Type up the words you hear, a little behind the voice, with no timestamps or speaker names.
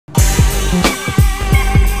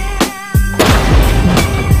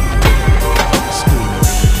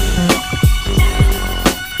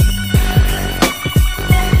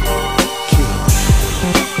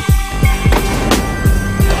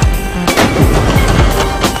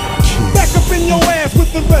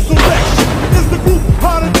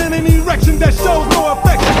That shows no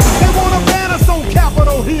affection. They wanna ban us on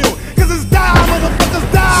Capitol Hill, cause it's die, motherfuckers,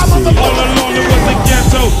 die, motherfuckers. All along it was the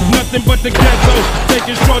ghetto, nothing but the ghetto.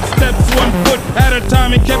 Taking short steps, 1 foot at a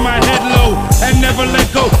time, and kept my head low and never let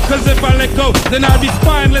go. Cause if I let go, then I'll be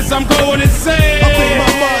spineless. I'm going insane. I think my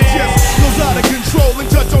mind just goes out of control and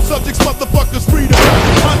touch on subjects motherfuckers freedom.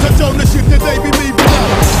 I touch on the shit that they be leaving out.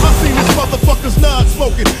 I seen this motherfuckers not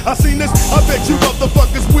smoking. I seen this, I bet you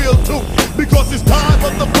motherfuckers will too. Because it's time,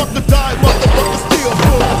 motherfucker, die, motherfucker, still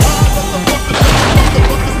full. Die, motherfucker, die,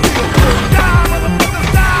 motherfucker, still full. Die, motherfucker,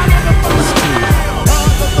 die, motherfucker, still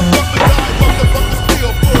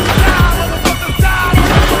full. Die, motherfucker, die,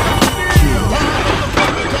 motherfucker, still full. Die,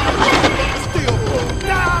 motherfucker, die, motherfucker, still full.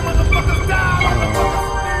 Die, motherfucker, die, motherfucker,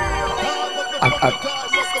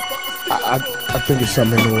 still. I think it's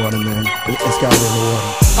something in the water, man. It's gotta be in the water.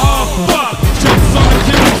 Oh fuck, checks on the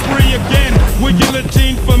killing spree again. With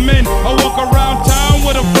guillotine for men, I walk around town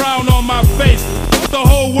with a frown on my face. The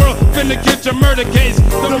whole world finna catch a murder case.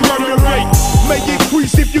 The murder rate may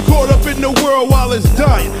increase if you caught up in the world while it's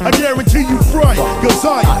dying. I guarantee you frying, cause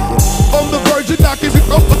I am on the verge of knocking it.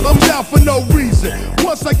 I'm down for no reason.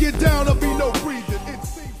 Once I get down, I'll be no breathing.